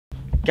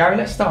Gary,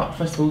 let's start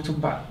first of all talking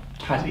about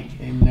Paddy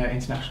in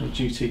international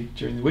duty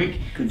during the week.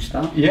 Good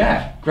start.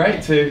 Yeah,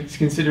 great.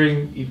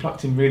 Considering you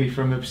plucked him really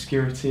from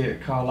obscurity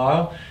at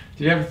Carlisle,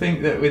 did you ever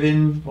think that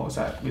within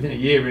a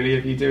year really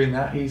of you doing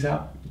that, he's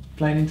out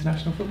playing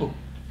international football?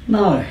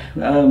 No,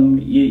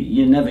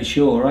 you're never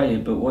sure, are you?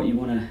 But what you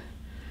want to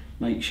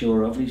make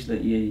sure of is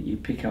that you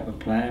pick up a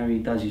player, he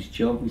does his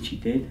job, which he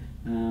did.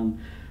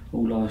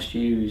 All last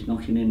year he was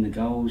knocking in the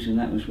goals, and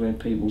that was where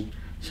people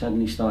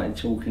suddenly started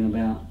talking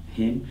about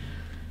him.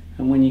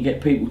 And when you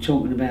get people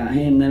talking about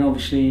him, then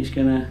obviously it's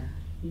going to,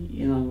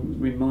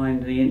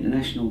 remind the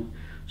international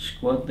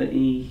squad that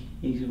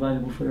he's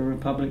available for the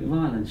Republic of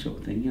Ireland, sort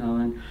of thing,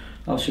 And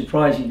I was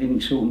surprised he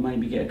didn't sort of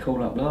maybe get a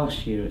call up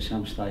last year at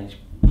some stage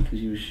because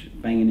he was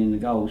banging in the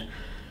goals.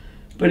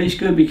 But it's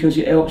good because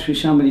it helps with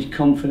somebody's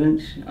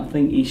confidence. I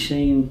think he's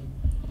seen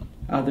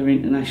other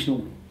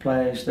international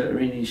players that are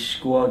in his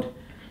squad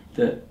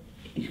that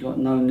he's got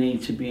no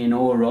need to be in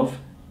awe of.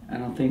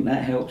 And I think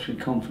that helps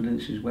with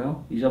confidence as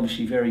well. He's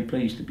obviously very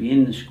pleased to be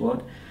in the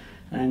squad,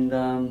 and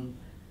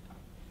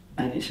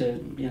it's a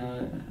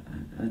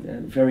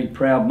very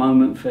proud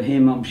moment for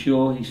him. I'm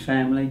sure his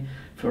family,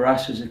 for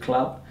us as a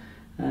club,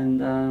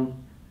 and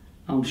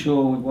I'm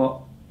sure with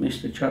what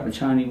Mr.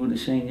 Trapattoni would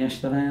have seen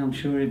yesterday, I'm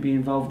sure he'd be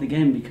involved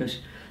again because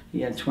he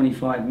had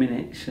 25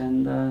 minutes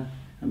and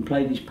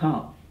played his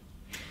part.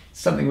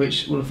 Something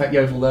which will affect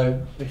Yeovil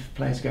though, if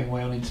players are going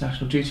away on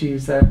international duty.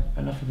 Is there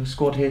enough of a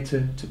squad here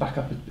to back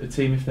up a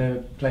team if there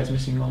are players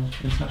missing on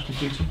international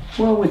duty?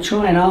 Well, we're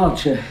trying hard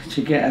to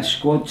get a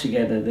squad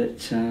together that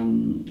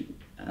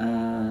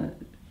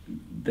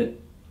that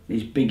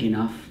is big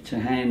enough to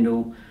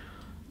handle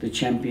the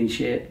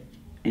championship,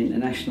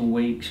 international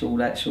weeks, all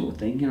that sort of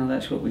thing.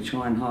 That's what we're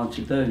trying hard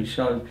to do.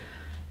 So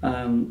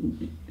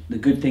the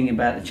good thing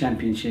about the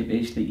championship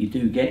is that you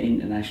do get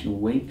international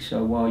weeks,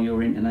 so while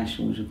your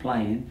internationals are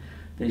playing,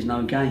 there's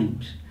no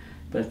games.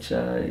 But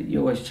you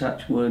always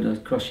touch wood or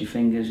cross your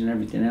fingers and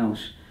everything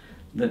else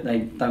that they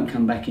don't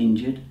come back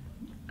injured.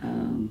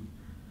 And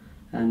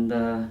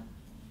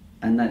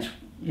that's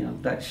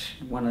that's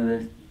one of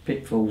the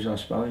pitfalls, I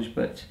suppose.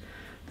 But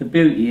the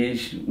beauty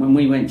is when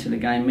we went to the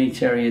game, me,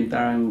 Terry and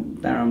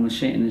Darren were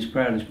sitting as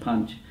proud as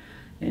punch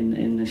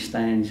in the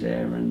stands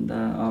there, and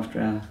after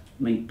our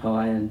meat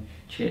pie and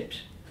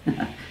chips,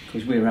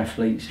 because we're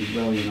athletes as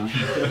well,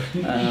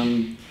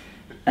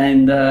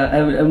 and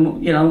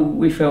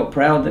we felt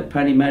proud that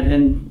Paddy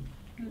Madden,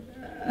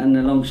 and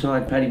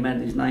alongside Paddy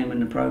Madden's name in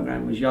the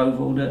programme was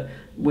Yeovil, that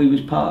we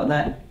was part of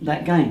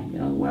that game,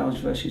 Wales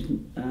versus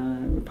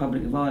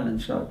Republic of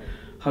Ireland. So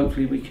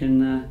hopefully we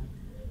can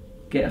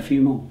get a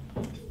few more.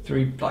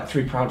 Three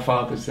proud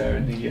fathers there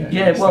in the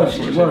it was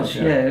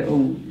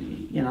all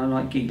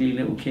like giggly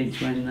little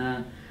kids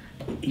when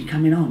he's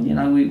coming on.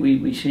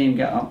 We see him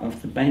get up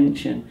off the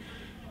bench and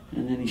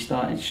then he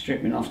started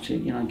stripping off to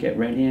get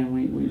ready, and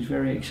we was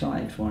very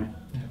excited for him.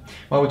 Yeah.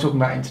 While we're talking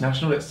about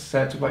international, let's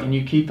talk about your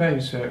new keeper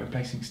who's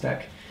replacing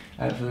Steck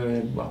for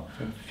a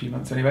few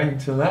months anyway.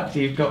 Until that,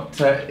 you've got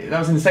that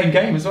was in the same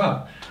game as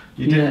well.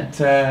 You didn't.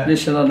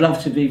 Listen, I'd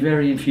love to be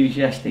very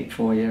enthusiastic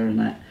for you and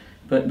that,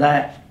 but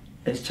that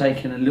has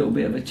taken a little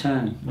bit of a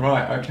turn.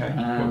 Right. Okay. What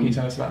can you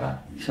tell us about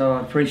that? So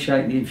I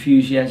appreciate the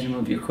enthusiasm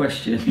of your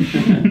question. Do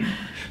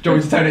you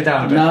want me to tone it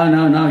down a bit?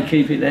 No,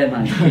 keep it there,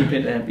 mate. Keep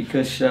it there,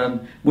 because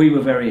we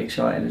were very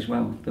excited as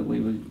well that we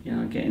were,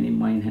 getting in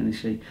Wayne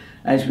Hennessy.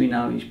 As we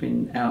know, he's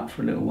been out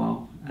for a little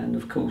while, and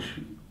of course,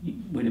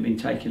 we'd have been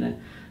taking a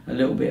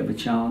little bit of a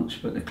chance,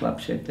 but the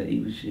club said that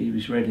he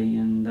was ready,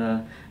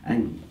 and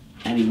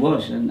he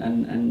was, and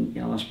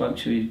I spoke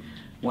to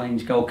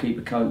Wayne's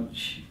goalkeeper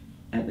coach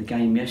at the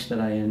game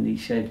yesterday, and he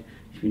said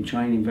he's been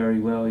training very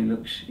well. He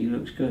looks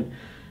good,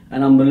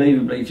 and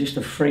unbelievably, just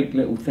a freak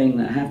little thing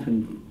that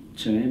happened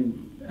to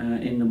him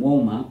in the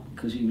warm-up,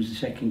 because he was the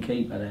second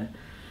keeper there,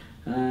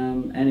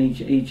 and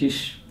he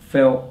just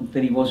felt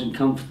that he wasn't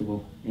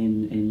comfortable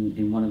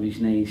in one of his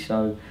knees,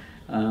 so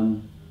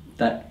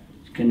that's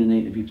going to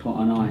need to be put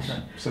on ice.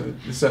 Okay. So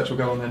the search will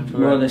go on then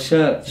for the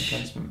search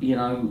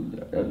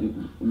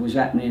was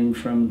happening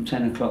from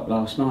 10 o'clock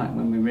last night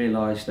when we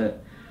realised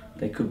that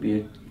there could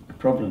be a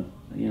problem.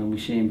 We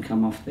see him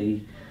come off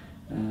the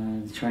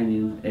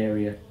training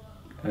area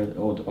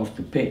or off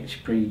the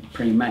pitch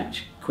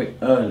pre-match quick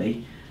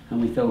early,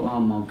 and we thought, oh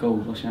my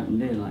God, what's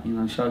happened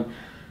here? So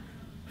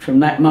from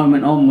that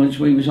moment onwards,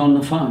 we was on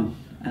the phone,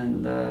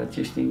 and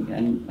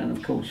and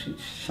of course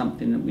it's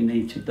something that we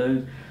need to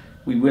do.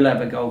 We will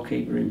have a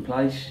goalkeeper in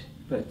place,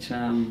 but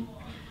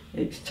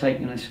it's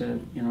taken us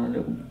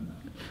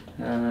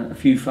a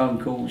few phone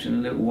calls and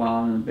a little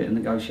while and a bit of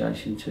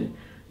negotiation to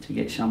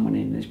get someone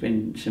in. There's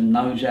been some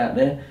no's out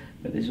there,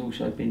 but there's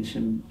also been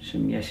some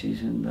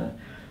yeses, and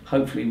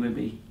hopefully we'll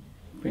be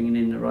bringing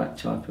in the right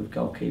type of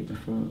goalkeeper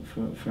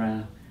for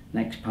our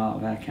next part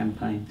of our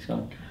campaign.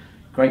 So,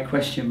 great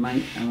question,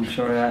 mate, and I'm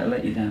sorry I had to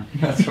let you down.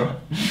 That's all right.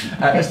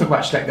 Let's talk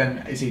about Steck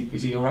then. Is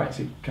he all right? Is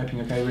he coping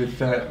okay with?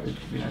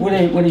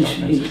 Well,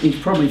 he's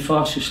probably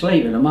fast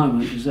asleep at the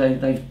moment, because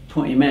they've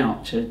put him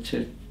out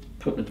to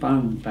put the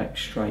bone back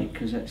straight,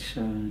 because that's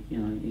you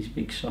know, he's a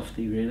big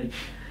softy really,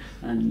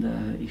 and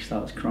he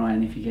starts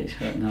crying if he gets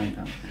hurt. No, he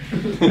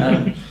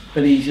don't.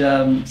 But he's.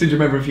 Did you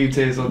remember a few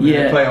tears on the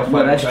playoff?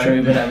 Well, that's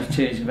true, but that was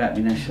tears of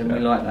happiness, and we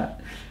like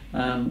that.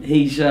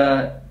 He's.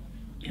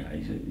 You know,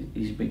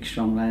 he's a big,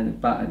 strong lad,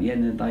 but at the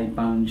end of the day,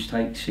 bones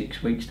take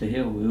 6 weeks to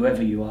heal.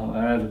 Whoever you are,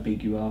 however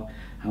big you are,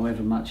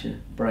 however much a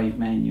brave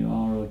man you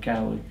are or a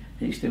coward,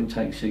 it still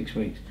takes 6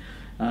 weeks.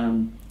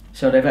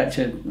 So they've had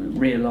to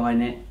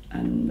realign it,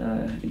 and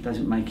it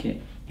doesn't make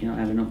it, you know,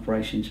 have an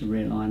operation to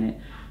realign it.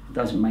 It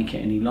doesn't make it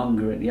any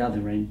longer at the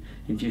other end.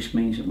 It just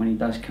means that when he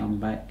does come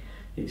back,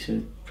 it's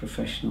a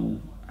professional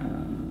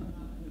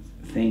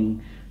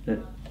thing that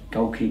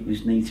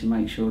goalkeepers need to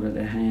make sure that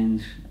their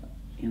hands,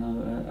 you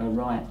know, are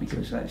right,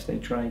 because that's their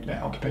trade.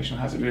 Yeah,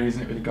 occupational hazard really,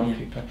 isn't it, with a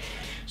goalkeeper? Yeah.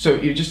 So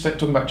you just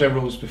talking about Joe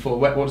Rules before.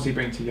 What does he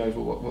bring to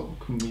Yeovil? What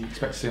can we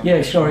expect to see on the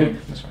pitch?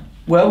 That's right.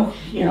 Well,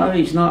 you know,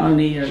 he's not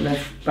only a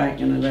left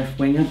back and a left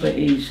winger, but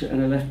he's a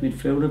left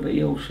midfielder, but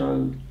he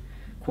also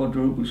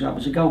quadruples up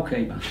as a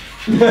goalkeeper.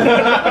 He's gonna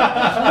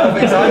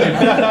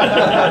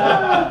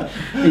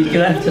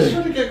have to.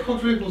 Trying to get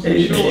quadruples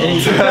in short.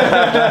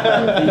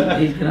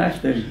 He's gonna have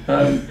to.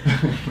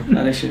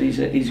 No, listen,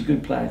 he's a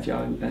good player,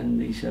 Joe,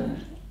 and he's a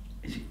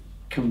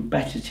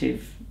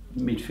combative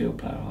midfield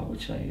player, I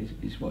would say,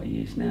 is what he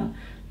is now.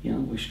 You know,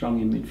 we're strong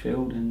in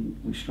midfield and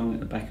we're strong at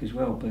the back as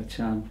well, but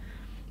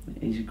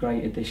he's a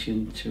great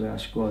addition to our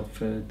squad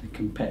for the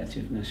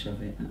competitiveness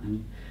of it,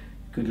 and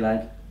good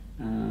lad.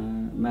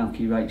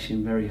 Malky rates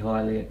him very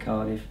highly at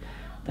Cardiff.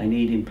 They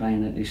need him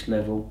playing at this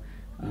level,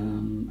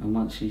 and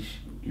once he's,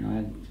 you know,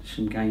 had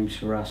some games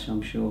for us,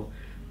 I'm sure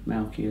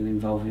Malky will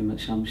involve him at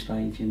some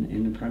stage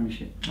in the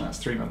Premiership. That's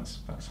 3 months,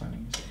 that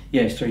signing.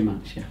 Yeah, it's 3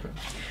 months, yeah.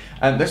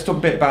 Let's talk a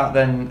bit about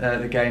then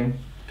the game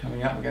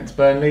coming up against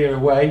Burnley. You're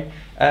away.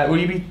 Will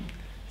you be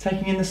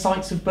taking in the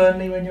sights of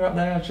Burnley when you're up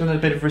there? I've done a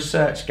bit of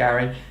research,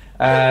 Gary.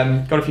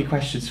 Got a few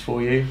questions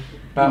for you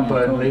about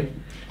Burnley.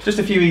 Just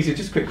a few easy,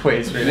 just quick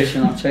quiz, really.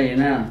 Listen, I'll tell you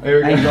now. Here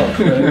we go. Ain't got a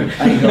clue.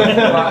 Ain't got a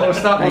clue. Right, we'll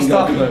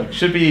start.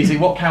 Should be easy.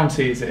 What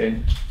county is it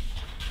in?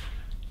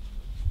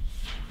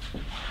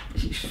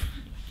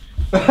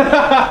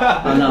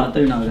 I know, I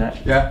do know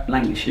that. Yeah.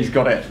 Lancashire. He's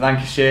got it.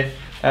 Lancashire.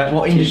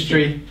 What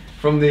industry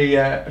from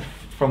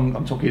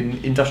I'm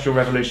talking Industrial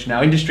Revolution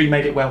now? Industry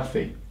made it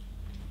wealthy.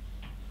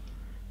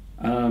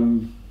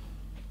 Don't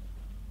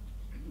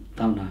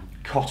know.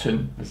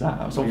 Cotton.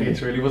 That was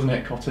obvious, really, wasn't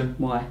it? Cotton.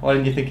 Why? Why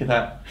didn't you think of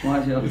that? Why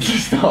is it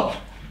obvious? Stop.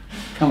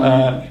 Come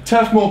on.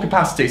 Turf moor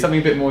capacity.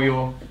 Something a bit more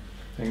your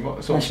thing.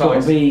 What sort of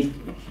size? That's got to be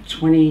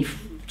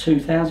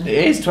 22,000. It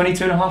is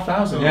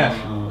 22,500. Yeah.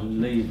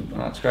 Unbelievable.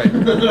 That's great.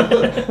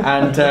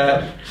 and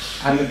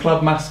the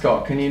club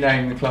mascot. Can you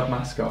name the club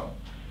mascot?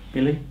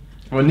 Billy.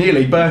 Well,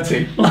 nearly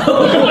Bertie. You've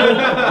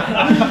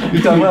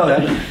done well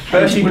there.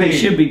 Bertie It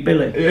should be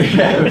Billy.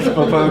 Yeah, that's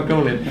what I'm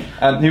calling.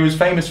 He was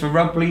famous for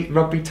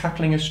rugby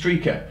tackling a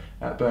streaker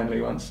at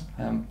Burnley once.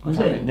 Was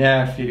it?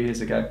 Yeah, a few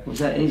years ago. Was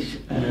that his?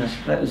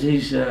 That was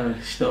his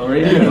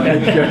story.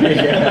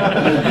 Yeah.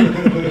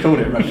 Called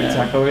it rugby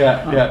tackle.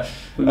 Yeah, oh, yeah.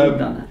 We've done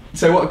that.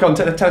 So what? Go on,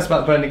 tell us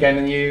about the Burnley game.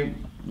 And you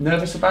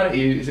nervous about it?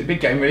 Is it a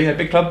big game really? A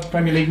big club,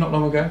 Premier League, not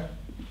long ago.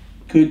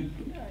 Good.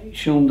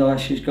 Sean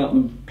Dyche has got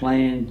them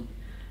playing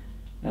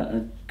at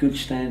a good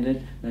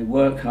standard. They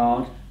work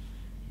hard.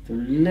 They're a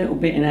little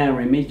bit in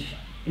our image,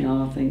 you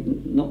know. I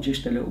think not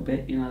just a little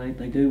bit. You know,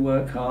 they do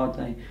work hard.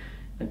 They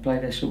play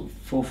their sort of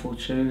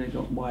 4-4-2. They've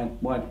got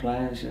wide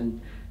players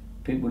and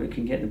people that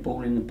can get the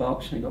ball in the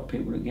box. They've got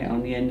people that get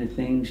on the end of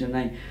things, and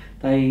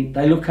they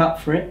look up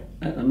for it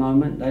at the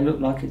moment. They look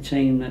like a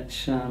team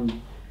that's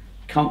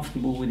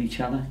comfortable with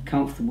each other,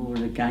 comfortable with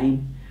the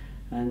game,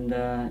 and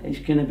it's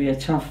going to be a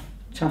tough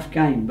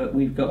game. But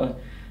we've got to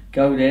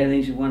go there.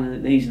 These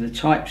are the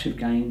types of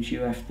games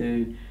you have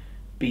to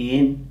be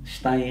in,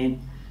 stay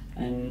in,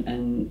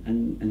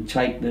 and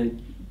take the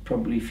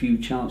probably few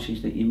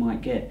chances that you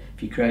might get.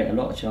 If you create a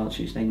lot of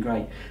chances, then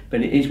great.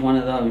 But it is one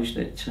of those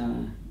that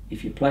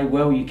if you play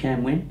well, you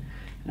can win.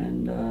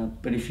 And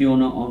but if you're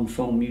not on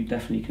form, you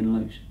definitely can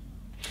lose.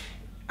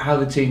 How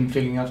are the team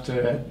feeling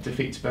after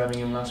defeat to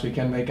Birmingham last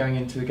weekend? Are they going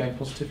into the game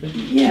positively?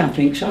 Yeah, I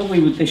think so. We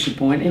were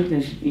disappointed.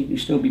 You can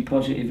still be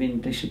positive in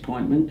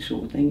disappointment,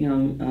 sort of thing. You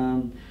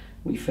know,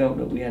 we felt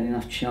that we had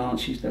enough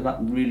chances. The luck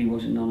really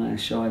wasn't on our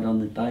side on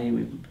the day.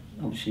 We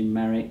obviously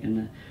Marek and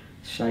the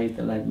save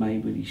the lad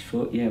made with his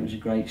foot. Yeah, it was a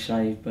great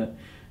save, but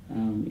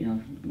you know,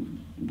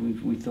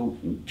 we thought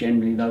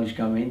generally those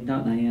go in,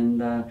 don't they?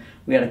 And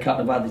we had a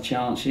couple of other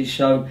chances,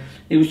 so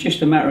it was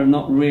just a matter of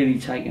not really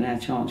taking our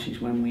chances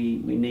when we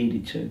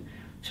needed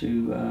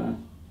to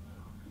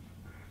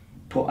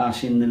put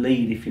us in the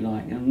lead, if you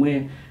like. And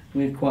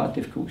we're quite a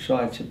difficult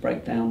side to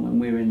break down when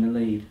we're in the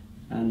lead,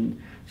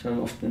 and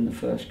so often the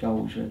first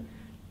goals are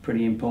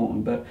pretty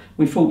important. But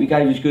we thought we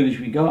gave as good as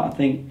we got. I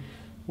think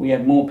we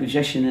had more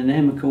possession than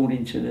them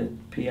according to the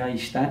PA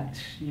stats.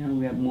 You know,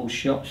 we had more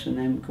shots than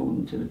them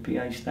according to the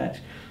PA stats.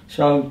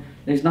 So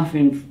there's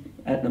nothing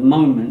at the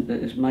moment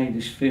that has made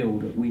us feel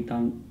that we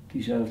don't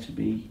deserve to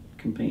be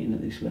competing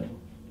at this level.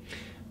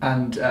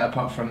 And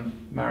apart from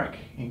Marek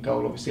in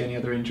goal, obviously, any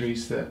other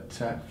injuries that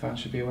fans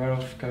should be aware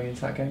of going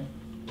into that game?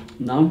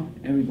 No,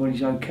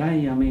 everybody's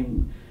okay. I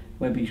mean,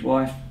 Webby's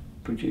wife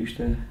produced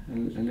a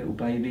little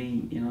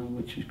baby, you know,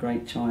 which was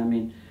great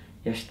timing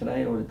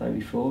yesterday or the day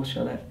before,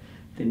 so that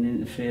didn't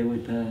interfere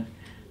with the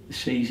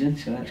season,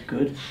 so that's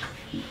good.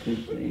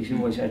 He's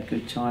always had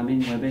good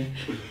timing, Webby,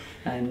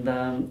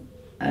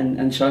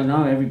 and so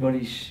no,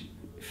 everybody's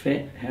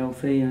fit,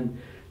 healthy, and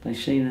they've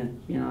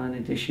seen an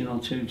addition or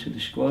two to the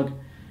squad,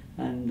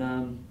 and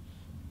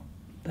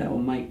that will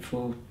make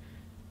for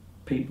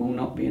people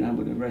not being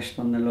able to rest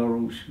on their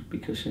laurels,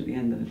 because at the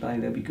end of the day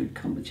there'll be good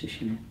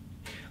competition.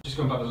 Just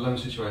going back to the loan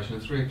situation,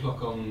 at 3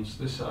 o'clock on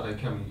this Saturday,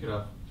 you could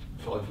have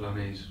 5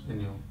 loanees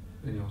in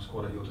your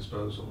squad at your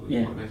disposal, which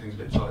might make things a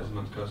bit tight as the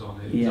month goes on.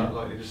 Is that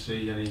likely to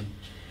see any?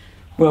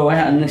 Well,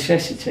 out of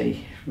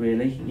necessity,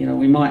 really. You know,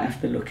 we might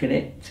have to look at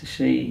it to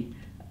see,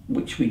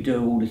 which we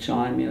do all the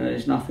time. You know,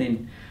 there's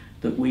nothing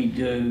that we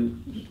do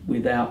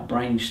without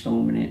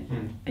brainstorming it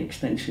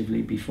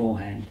extensively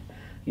beforehand.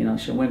 You know,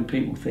 so when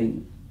people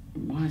think,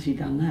 why has he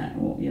done that?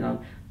 Or, you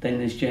know, then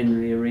there's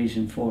generally a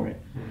reason for it.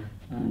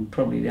 And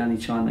probably the only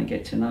time they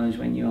get to know is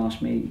when you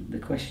ask me the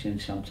question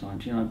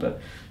sometimes, you know,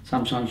 but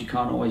sometimes you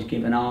can't always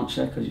give an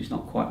answer because it's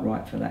not quite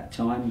right for that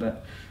time.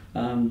 But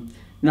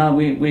no,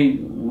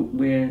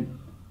 we're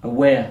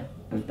aware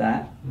of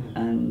that,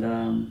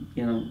 and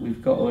you know,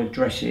 we've got to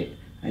address it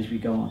as we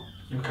go on.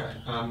 Okay.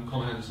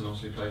 Connor Henderson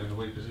obviously played in the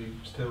week. Is he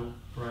still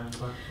around?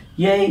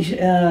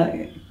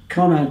 Yeah,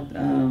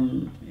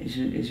 Connor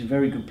is a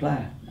very good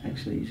player.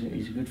 Actually,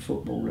 he's a good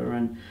footballer,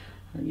 and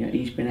you know,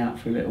 he's been out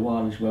for a little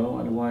while as well.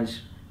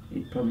 Otherwise,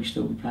 he'd probably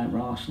still be playing for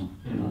Arsenal.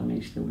 You know what I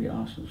mean? He'd still be at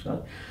Arsenal.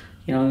 So,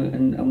 you know,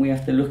 and we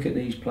have to look at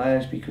these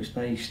players because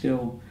there's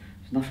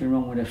nothing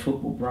wrong with their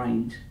football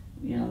brains.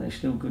 You know, they're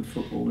still good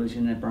footballers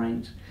in their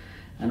brains,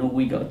 and all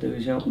we got to do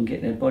is help them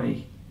get their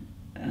body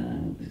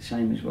the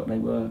same as what they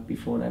were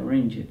before they were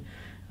injured.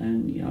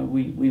 And you know,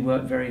 we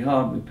work very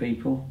hard with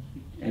people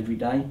every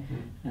day,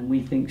 and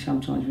we think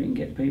sometimes we can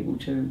get people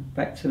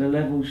back to the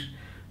levels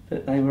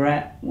that they were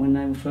at when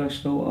they were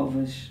first thought of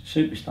as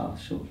superstars,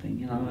 sort of thing,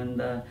 you know.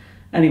 And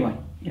anyway,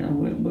 you know,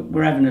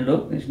 we're having a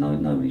look. There's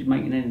nobody's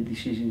making any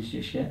decisions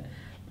just yet,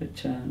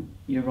 but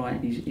you're right.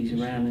 He's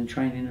around and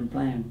training and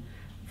playing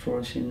for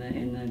us in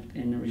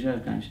the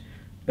reserve games.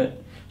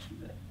 But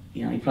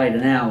you know, he played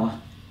an hour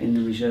in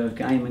the reserve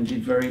game and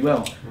did very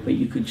well. But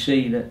you could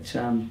see that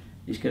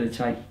it's going to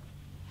take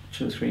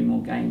 2 or 3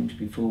 more games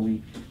before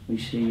we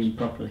see him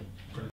properly.